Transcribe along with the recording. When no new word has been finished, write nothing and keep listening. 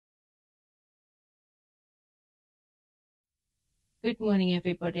Good morning,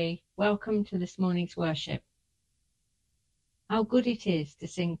 everybody. Welcome to this morning's worship. How good it is to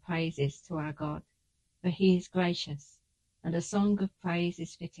sing praises to our God, for he is gracious, and a song of praise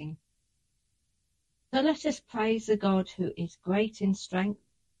is fitting. So let us praise the God who is great in strength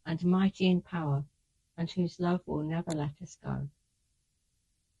and mighty in power, and whose love will never let us go.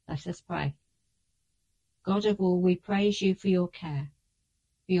 Let us pray. God of all, we praise you for your care,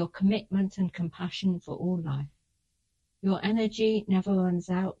 for your commitment and compassion for all life. Your energy never runs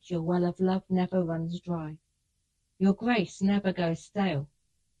out, your well of love never runs dry. Your grace never goes stale.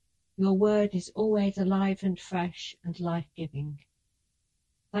 Your word is always alive and fresh and life-giving.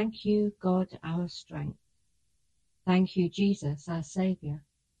 Thank you, God, our strength. Thank you, Jesus, our Saviour.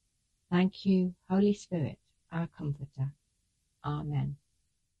 Thank you, Holy Spirit, our Comforter. Amen.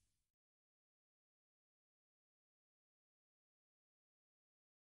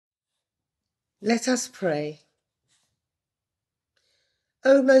 Let us pray.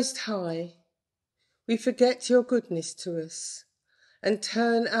 O Most High, we forget your goodness to us and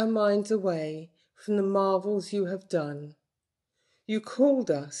turn our minds away from the marvels you have done. You called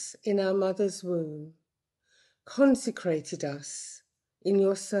us in our mother's womb, consecrated us in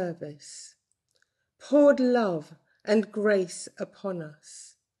your service, poured love and grace upon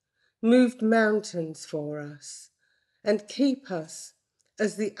us, moved mountains for us, and keep us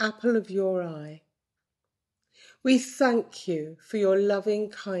as the apple of your eye. We thank you for your loving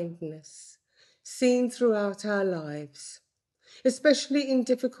kindness seen throughout our lives, especially in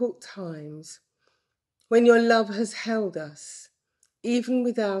difficult times when your love has held us, even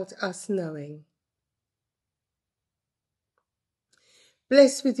without us knowing.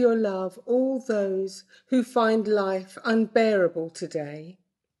 Bless with your love all those who find life unbearable today,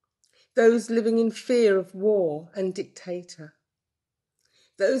 those living in fear of war and dictator,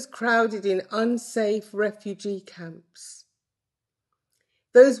 those crowded in unsafe refugee camps,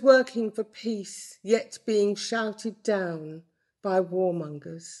 those working for peace yet being shouted down by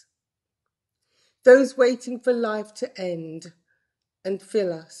warmongers, those waiting for life to end, and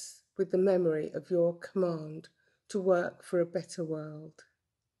fill us with the memory of your command to work for a better world.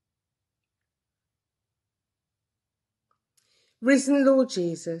 Risen Lord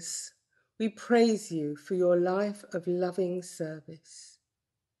Jesus, we praise you for your life of loving service.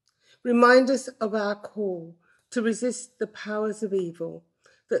 Remind us of our call to resist the powers of evil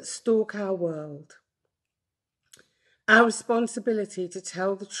that stalk our world. Our responsibility to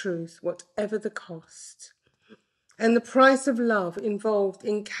tell the truth, whatever the cost, and the price of love involved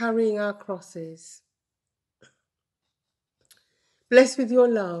in carrying our crosses. Bless with your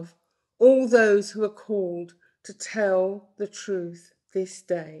love all those who are called to tell the truth this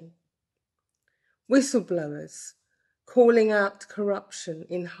day. Whistleblowers calling out corruption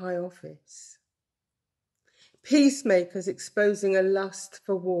in high office. Peacemakers exposing a lust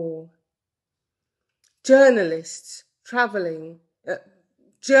for war. Journalists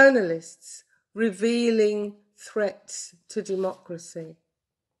revealing threats to democracy.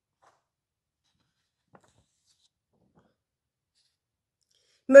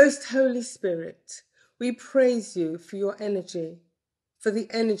 Most Holy Spirit, we praise you for your energy, for the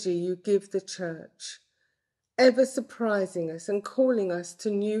energy you give the Church, ever surprising us and calling us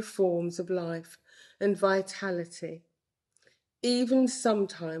to new forms of life and vitality, even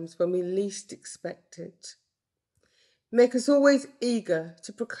sometimes when we least expect it. Make us always eager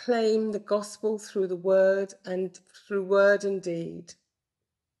to proclaim the gospel through word and deed.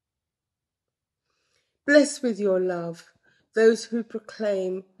 Bless with your love those who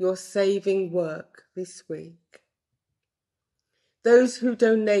proclaim your saving work this week. Those who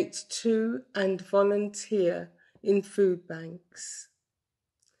donate to and volunteer in food banks.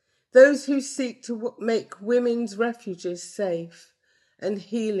 Those who seek to make women's refuges safe and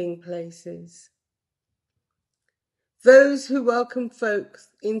healing places. Those who welcome folk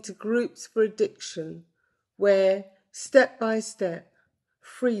into groups for addiction where, step by step,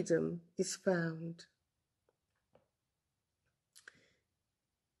 freedom is found.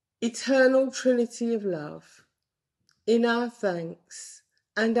 Eternal Trinity of love, in our thanks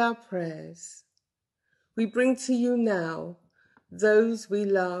and our prayers, we bring to you now those we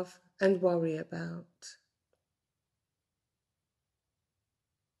love and worry about.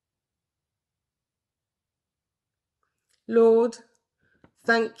 Lord,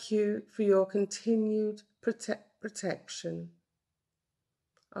 thank you for your continued protection.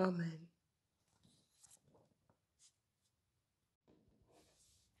 Amen.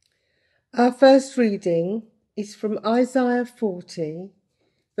 Our first reading is from Isaiah 40,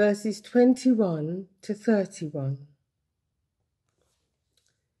 verses 21 to 31.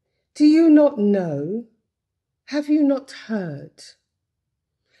 Do you not know? Have you not heard?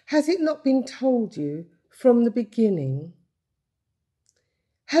 Has it not been told you from the beginning?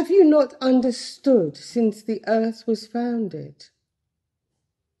 Have you not understood since the earth was founded?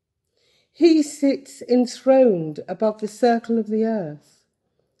 He sits enthroned above the circle of the earth,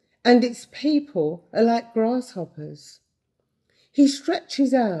 and its people are like grasshoppers. He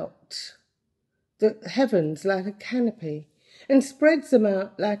stretches out the heavens like a canopy and spreads them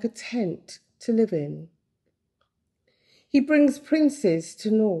out like a tent to live in. He brings princes to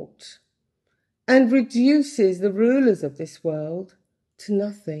naught and reduces the rulers of this world to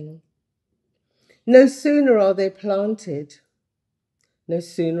nothing. No sooner are they planted, no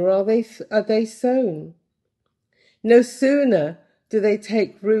sooner are they sown, no sooner do they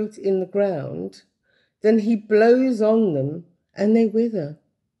take root in the ground than he blows on them and they wither,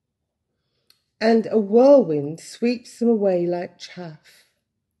 and a whirlwind sweeps them away like chaff.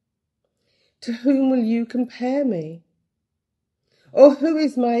 To whom will you compare me? Or who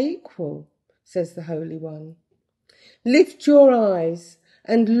is my equal? Says the Holy One. Lift your eyes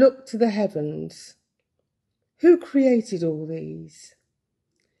and look to the heavens. Who created all these?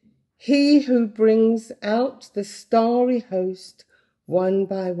 He who brings out the starry host one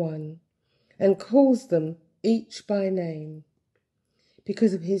by one and calls them each by name.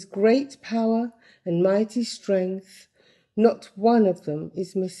 Because of his great power and mighty strength, not one of them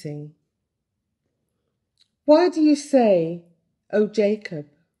is missing. Why do you say, O Jacob,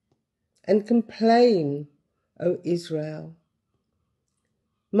 and complain, O Israel?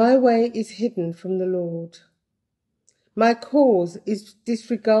 My way is hidden from the Lord. My cause is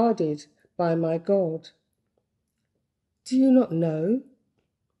disregarded by my God. Do you not know?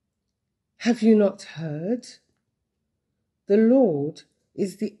 Have you not heard? The Lord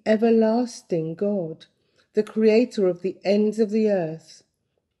is the everlasting God, the creator of the ends of the earth.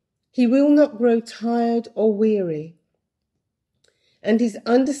 He will not grow tired or weary, and his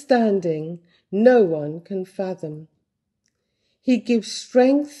understanding no one can fathom. He gives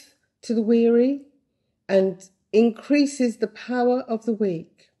strength to the weary and increases the power of the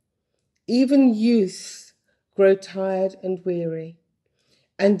weak. Even youths grow tired and weary,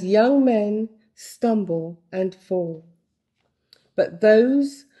 and young men stumble and fall. But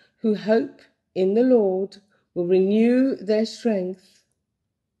those who hope in the Lord will renew their strength.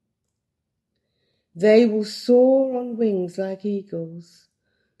 They will soar on wings like eagles.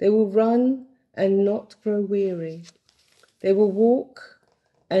 They will run and not grow weary. They will walk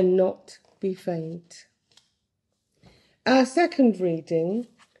and not be faint. Our second reading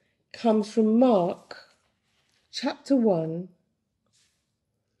comes from Mark chapter 1,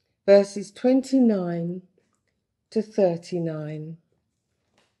 verses 29 to 39.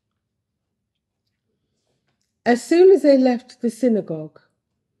 As soon as they left the synagogue,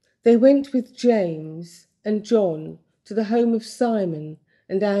 they went with James and John to the home of Simon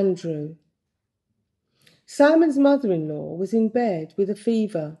and Andrew. Simon's mother-in-law was in bed with a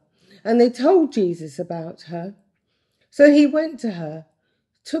fever, and they told Jesus about her. So he went to her,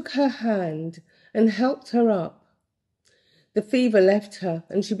 took her hand, and helped her up. The fever left her,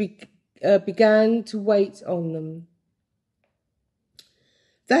 and she began to wait on them.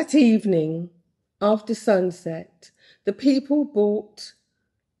 That evening, after sunset, the people brought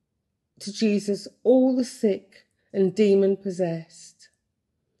to Jesus all the sick and demon-possessed.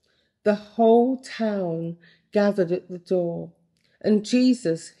 The whole town gathered at the door, and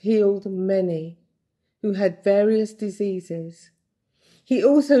Jesus healed many who had various diseases. He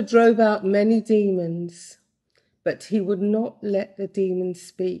also drove out many demons, but he would not let the demons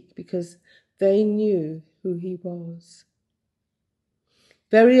speak because they knew who he was.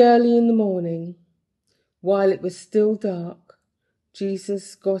 Very early in the morning, while it was still dark,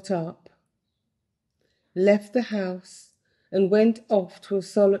 Jesus got up, left the house, and went off to a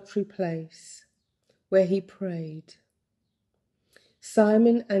solitary place where he prayed.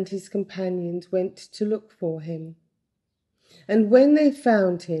 Simon and his companions went to look for him, and when they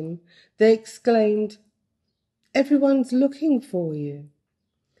found him, they exclaimed, "Everyone's looking for you."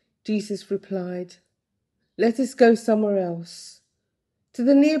 Jesus replied, "Let us go somewhere else, to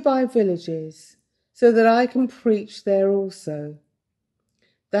the nearby villages, so that I can preach there also.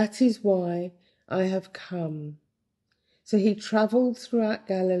 That is why I have come." So he travelled throughout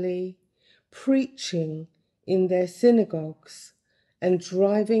Galilee, preaching in their synagogues and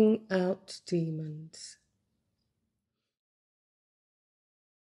driving out demons.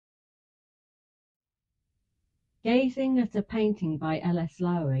 Gazing at a painting by L.S.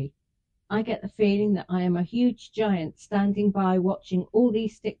 Lowry, I get the feeling that I am a huge giant standing by watching all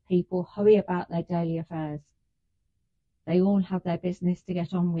these sick people hurry about their daily affairs. They all have their business to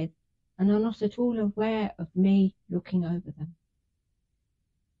get on with, and are not at all aware of me looking over them.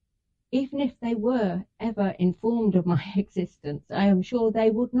 Even if they were ever informed of my existence, I am sure they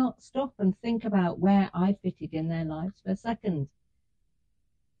would not stop and think about where I fitted in their lives for a second.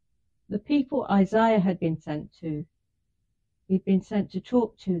 The people Isaiah had been sent to, he'd been sent to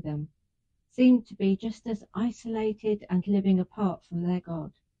talk to them, seemed to be just as isolated and living apart from their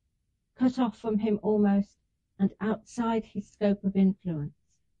God, cut off from him almost, and outside his scope of influence.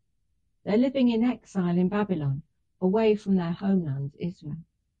 They're living in exile in Babylon, away from their homeland, Israel.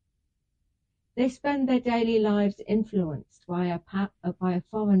 They spend their daily lives influenced by a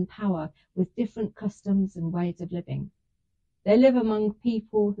foreign power with different customs and ways of living. They live among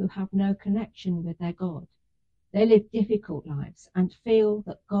people who have no connection with their God. They live difficult lives and feel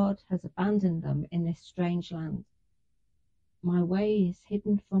that God has abandoned them in this strange land. My way is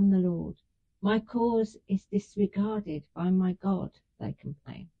hidden from the Lord. My cause is disregarded by my God, they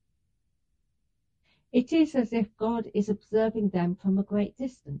complain. It is as if God is observing them from a great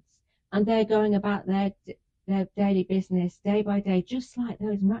distance, and they're going about their daily business day by day, just like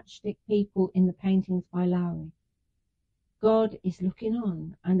those matchstick people in the paintings by Lowry. God is looking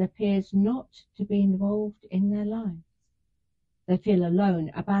on and appears not to be involved in their lives. They feel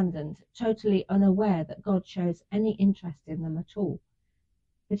alone, abandoned, totally unaware that God shows any interest in them at all,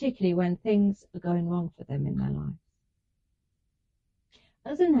 particularly when things are going wrong for them in their lives.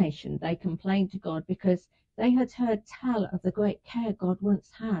 As a nation, they complained to God because they had heard tell of the great care God once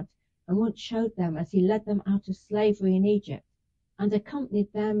had and once showed them as he led them out of slavery in Egypt and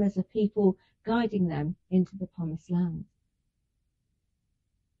accompanied them as a people, guiding them into the promised land.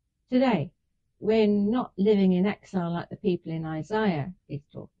 Today, we're not living in exile like the people in Isaiah is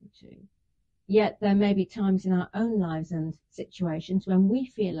talking to. Yet there may be times in our own lives and situations when we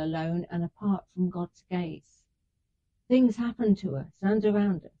feel alone and apart from God's gaze. Things happen to us and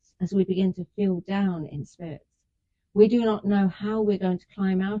around us as we begin to feel down in spirits. We do not know how we're going to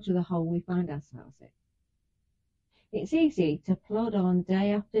climb out of the hole we find ourselves in. It's easy to plod on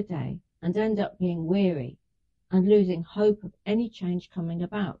day after day and end up being weary and losing hope of any change coming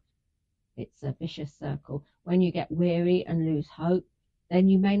about. It's a vicious circle. When you get weary and lose hope, then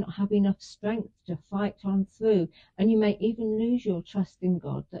you may not have enough strength to fight on through, and you may even lose your trust in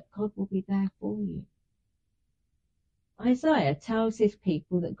God, that God will be there for you. Isaiah tells his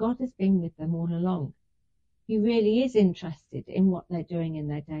people that God has been with them all along. He really is interested in what they're doing in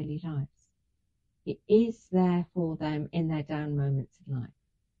their daily lives. He is there for them in their down moments of life.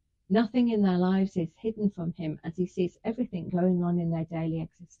 Nothing in their lives is hidden from him as he sees everything going on in their daily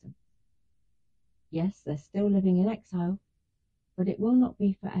existence. Yes, they're still living in exile, but it will not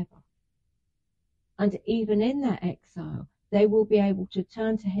be forever. And even in their exile, they will be able to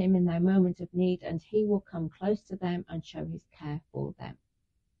turn to him in their moment of need, and he will come close to them and show his care for them.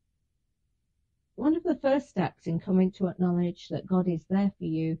 One of the first steps in coming to acknowledge that God is there for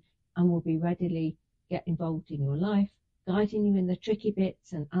you and will be readily get involved in your life, guiding you in the tricky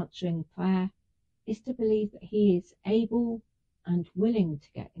bits and answering prayer, is to believe that he is able and willing to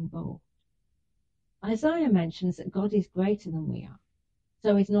get involved. Isaiah mentions that God is greater than we are,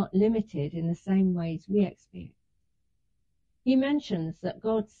 so is not limited in the same ways we experience. He mentions that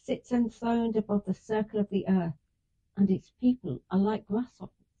God sits enthroned above the circle of the earth, and its people are like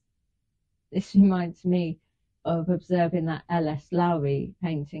grasshoppers. This reminds me of observing that L.S. Lowry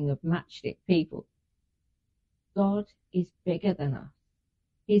painting of matchstick people. God is bigger than us.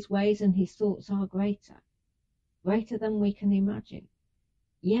 His ways and his thoughts are greater than we can imagine.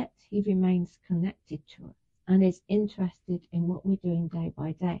 Yet he remains connected to us and is interested in what we're doing day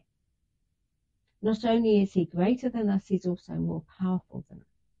by day. Not only is he greater than us, he's also more powerful than us.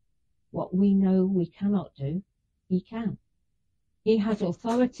 What we know we cannot do, he can. He has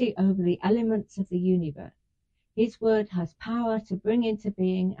authority over the elements of the universe. His word has power to bring into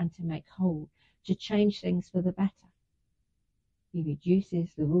being and to make whole, to change things for the better. He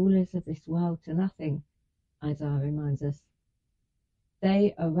reduces the rulers of this world to nothing, Isaiah reminds us.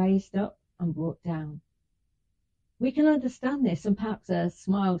 They are raised up and brought down. We can understand this, and perhaps a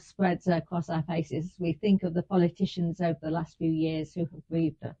smile spreads across our faces as we think of the politicians over the last few years who have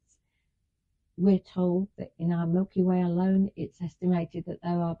grieved us. We're told that in our Milky Way alone, it's estimated that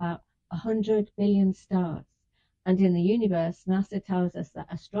there are about 100 billion stars. And in the universe, NASA tells us that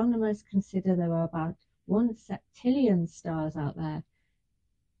astronomers consider there are about 1 septillion stars out there.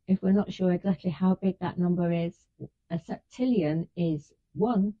 If we're not sure exactly how big that number is, a septillion is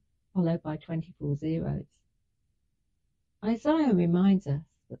 1 followed by 24 zeros. Isaiah reminds us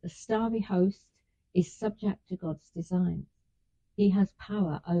that the starry host is subject to God's design. He has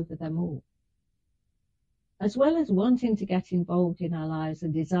power over them all. As well as wanting to get involved in our lives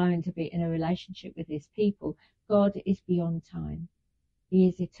and desiring to be in a relationship with his people, God is beyond time. He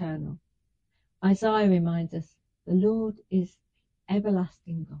is eternal. Isaiah reminds us, the Lord is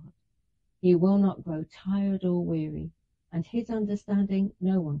everlasting God. He will not grow tired or weary, and his understanding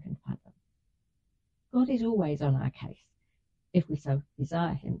no one can fathom. God is always on our case, if we so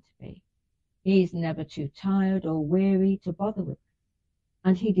desire him to be. He is never too tired or weary to bother with us,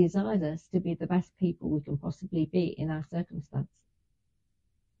 and he desires us to be the best people we can possibly be in our circumstances.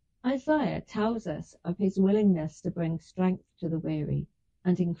 Isaiah tells us of his willingness to bring strength to the weary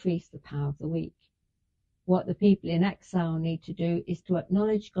and increase the power of the weak. What the people in exile need to do is to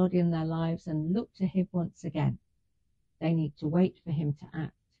acknowledge God in their lives and look to him once again. They need to wait for him to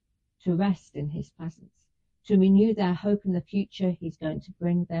act, to rest in his presence, to renew their hope in the future he's going to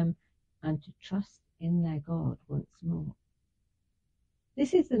bring them, and to trust in their God once more.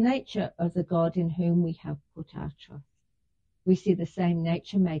 This is the nature of the God in whom we have put our trust. We see the same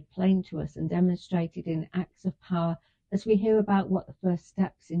nature made plain to us and demonstrated in acts of power as we hear about what the first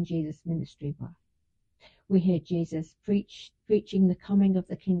steps in Jesus' ministry were. We hear Jesus preaching the coming of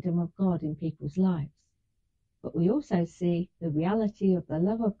the kingdom of God in people's lives. But we also see the reality of the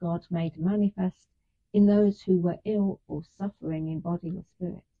love of God made manifest in those who were ill or suffering in body or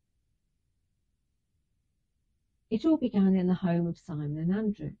spirit. It all began in the home of Simon and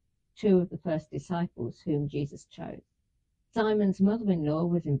Andrew, two of the first disciples whom Jesus chose. Simon's mother-in-law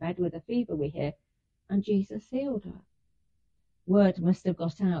was in bed with a fever, we hear, and Jesus healed her. Word must have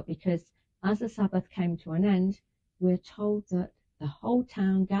got out because as the Sabbath came to an end, we're told that the whole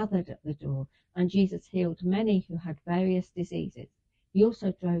town gathered at the door, and Jesus healed many who had various diseases. He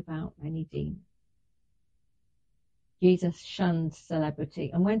also drove out many demons. Jesus shunned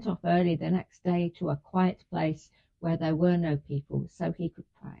celebrity and went off early the next day to a quiet place where there were no people, so he could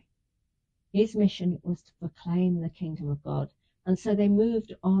pray. His mission was to proclaim the kingdom of God, and so they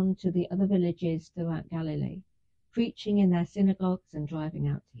moved on to the other villages throughout Galilee, preaching in their synagogues and driving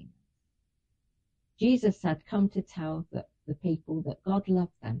out demons. Jesus had come to tell the people that God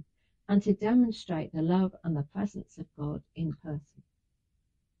loved them and to demonstrate the love and the presence of God in person.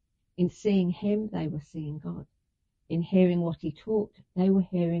 In seeing him, they were seeing God. In hearing what he taught, they were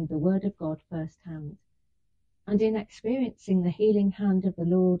hearing the word of God firsthand. And in experiencing the healing hand of the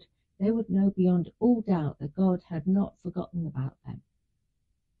Lord, they would know beyond all doubt that God had not forgotten about them.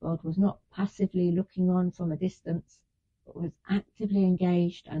 God was not passively looking on from a distance, but was actively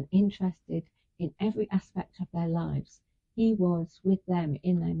engaged and interested in every aspect of their lives. He was with them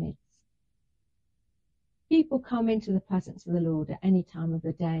in their midst. People come into the presence of the Lord at any time of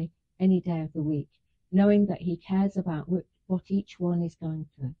the day, any day of the week, knowing that he cares about what each one is going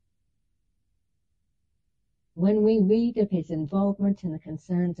through. When we read of his involvement in the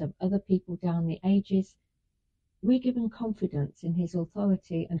concerns of other people down the ages, we're given confidence in his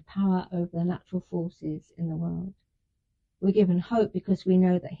authority and power over the natural forces in the world. We're given hope because we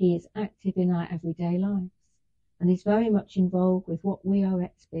know that he is active in our everyday lives and is very much involved with what we are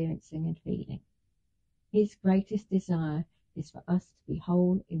experiencing and feeling. His greatest desire is for us to be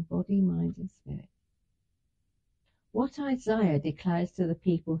whole in body, mind and spirit. What Isaiah declares to the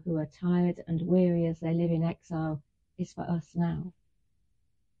people who are tired and weary as they live in exile is for us now.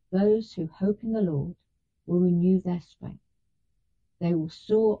 Those who hope in the Lord will renew their strength. They will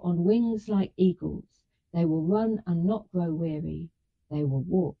soar on wings like eagles. They will run and not grow weary. They will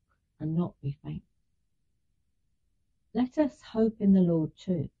walk and not be faint. Let us hope in the Lord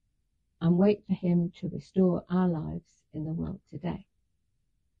too, and wait for him to restore our lives in the world today.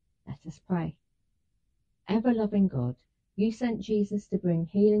 Let us pray. Ever-loving God, you sent Jesus to bring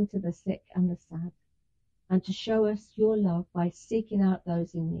healing to the sick and the sad, and to show us your love by seeking out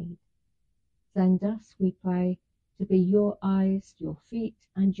those in need. Send us, we pray, to be your eyes, your feet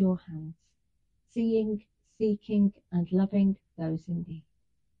and your hands, seeing, seeking and loving those in need.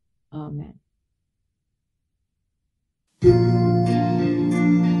 Amen.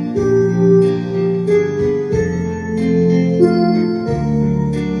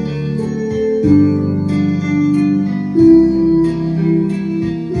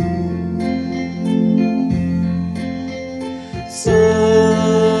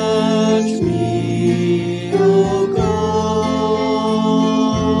 Search me, O God,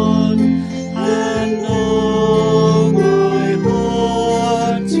 and know my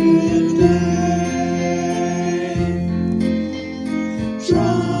heart today.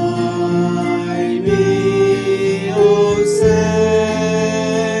 Try me, O Saviour,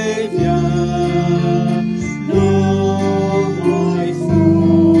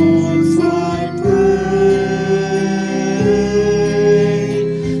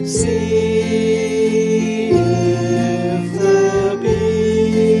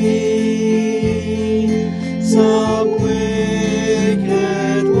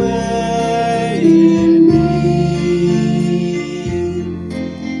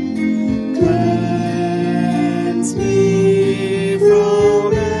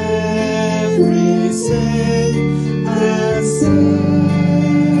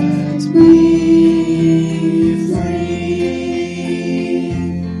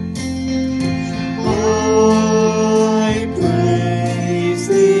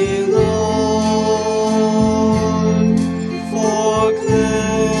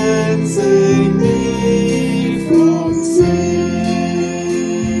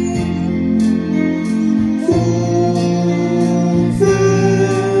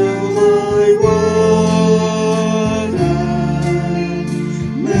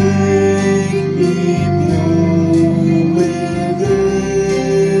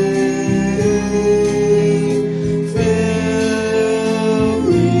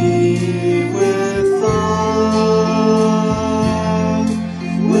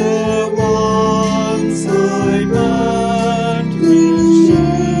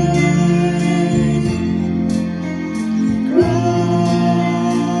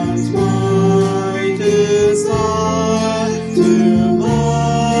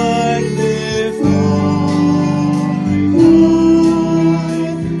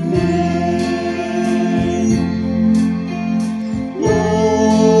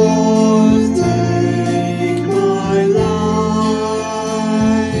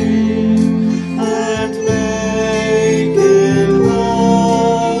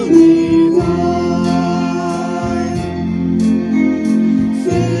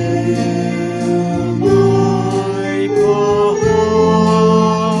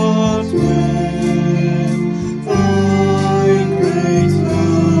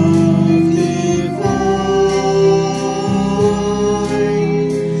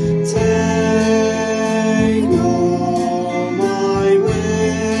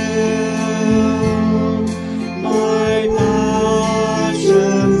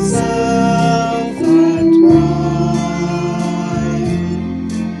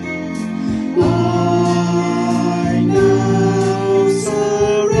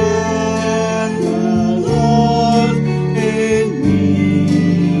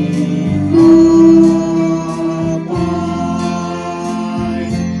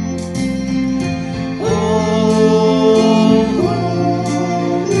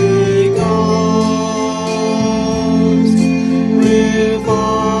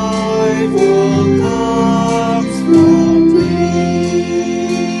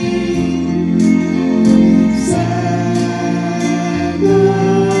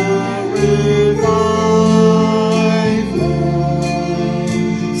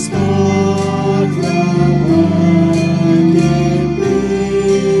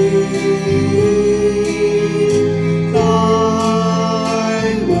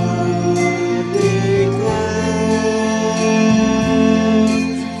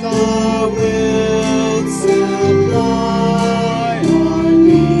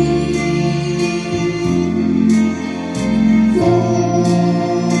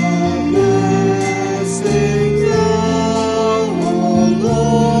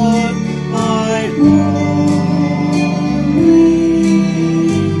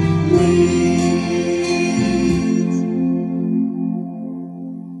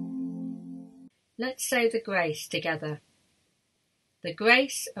 Let's say the grace together. The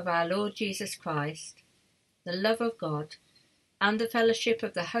grace of our Lord Jesus Christ, the love of God, and the fellowship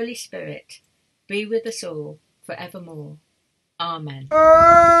of the Holy Spirit be with us all forevermore. Amen.